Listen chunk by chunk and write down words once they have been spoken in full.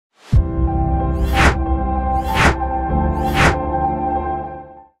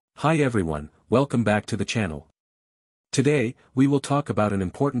Hi everyone, welcome back to the channel. Today, we will talk about an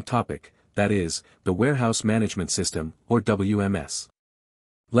important topic, that is, the Warehouse Management System, or WMS.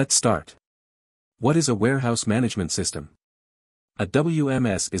 Let's start. What is a warehouse management system? A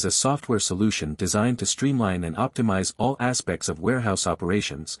WMS is a software solution designed to streamline and optimize all aspects of warehouse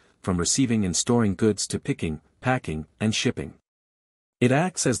operations, from receiving and storing goods to picking, packing, and shipping. It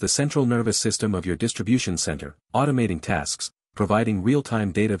acts as the central nervous system of your distribution center, automating tasks, providing real-time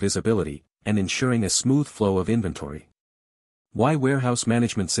data visibility, and ensuring a smooth flow of inventory. Why warehouse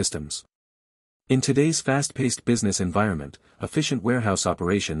management systems? In today's fast-paced business environment, efficient warehouse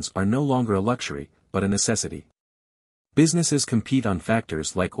operations are no longer a luxury, but a necessity. Businesses compete on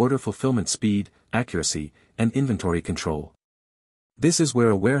factors like order fulfillment speed, accuracy, and inventory control. This is where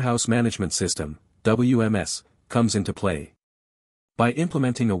a warehouse management system, WMS, comes into play. By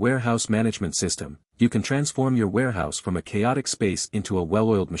implementing a warehouse management system, you can transform your warehouse from a chaotic space into a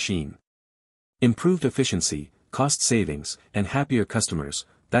well-oiled machine. Improved efficiency, cost savings, and happier customers,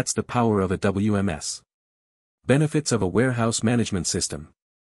 that's the power of a WMS. Benefits of a warehouse management system.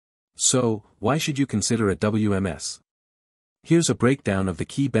 So, why should you consider a WMS? Here's a breakdown of the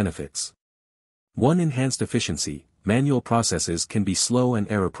key benefits. 1. Enhanced efficiency. Manual processes can be slow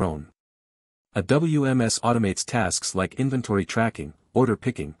and error-prone. A WMS automates tasks like inventory tracking, order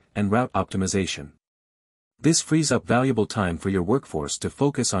picking, and route optimization. This frees up valuable time for your workforce to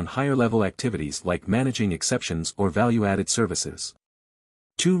focus on higher-level activities like managing exceptions or value-added services.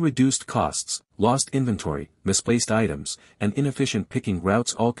 2. Reduced costs. Lost inventory, misplaced items, and inefficient picking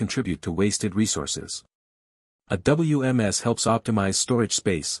routes all contribute to wasted resources. A WMS helps optimize storage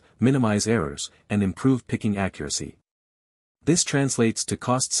space, minimize errors, and improve picking accuracy. This translates to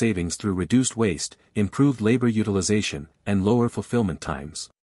cost savings through reduced waste, improved labor utilization, and lower fulfillment times.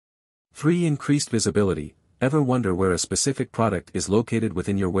 3. Increased visibility. Ever wonder where a specific product is located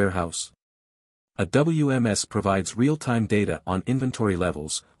within your warehouse? A WMS provides real-time data on inventory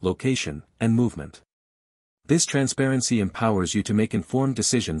levels, location, and movement. This transparency empowers you to make informed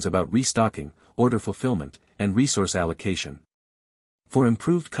decisions about restocking, order fulfillment, and resource allocation. For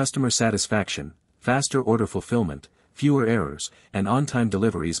improved customer satisfaction, faster order fulfillment, fewer errors, and on-time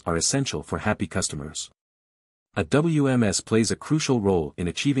deliveries are essential for happy customers. A WMS plays a crucial role in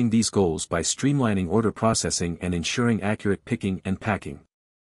achieving these goals by streamlining order processing and ensuring accurate picking and packing.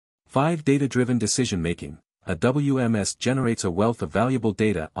 5. Data-driven decision-making. A WMS generates a wealth of valuable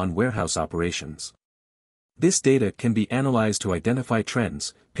data on warehouse operations. This data can be analyzed to identify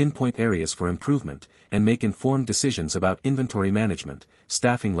trends, pinpoint areas for improvement, and make informed decisions about inventory management,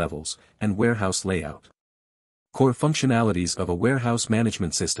 staffing levels, and warehouse layout. Core functionalities of a warehouse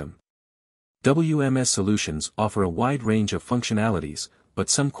management system. WMS solutions offer a wide range of functionalities, but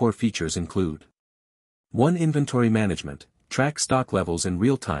some core features include 1. Inventory management. Track stock levels in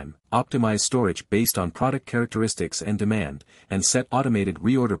real time, optimize storage based on product characteristics and demand, and set automated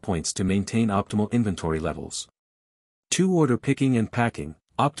reorder points to maintain optimal inventory levels. 2. Order picking and packing.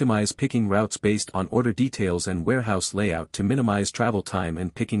 Optimize picking routes based on order details and warehouse layout to minimize travel time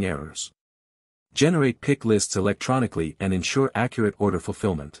and picking errors. Generate pick lists electronically and ensure accurate order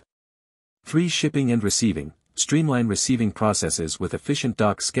fulfillment. 3. Shipping and receiving. Streamline receiving processes with efficient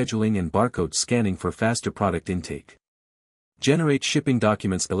dock scheduling and barcode scanning for faster product intake. Generate shipping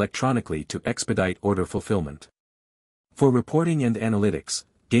documents electronically to expedite order fulfillment. For reporting and analytics,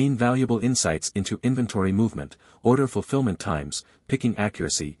 gain valuable insights into inventory movement, order fulfillment times, picking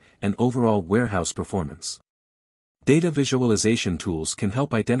accuracy, and overall warehouse performance. Data visualization tools can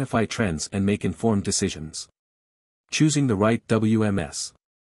help identify trends and make informed decisions. Choosing the right WMS.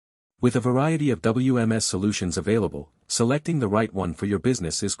 With a variety of WMS solutions available, selecting the right one for your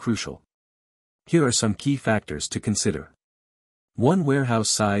business is crucial. Here are some key factors to consider. 1. Warehouse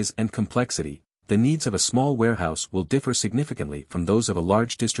size and complexity. The needs of a small warehouse will differ significantly from those of a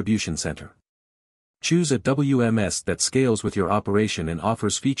large distribution center. Choose a WMS that scales with your operation and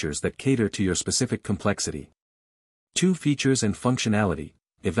offers features that cater to your specific complexity. 2. Features and functionality.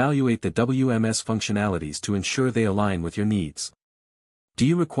 Evaluate the WMS functionalities to ensure they align with your needs. Do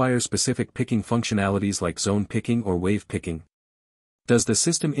you require specific picking functionalities like zone picking or wave picking? Does the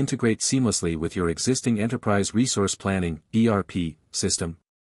system integrate seamlessly with your existing enterprise resource planning (ERP) system?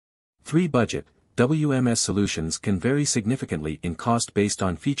 3. Budget. WMS solutions can vary significantly in cost based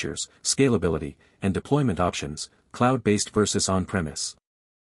on features, scalability, and deployment options, cloud-based versus on-premise.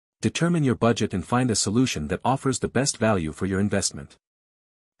 Determine your budget and find a solution that offers the best value for your investment.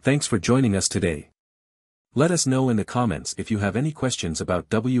 Thanks for joining us today. Let us know in the comments if you have any questions about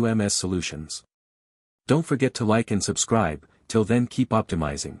WMS solutions. Don't forget to like and subscribe. Till then, keep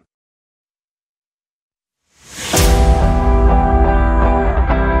optimizing.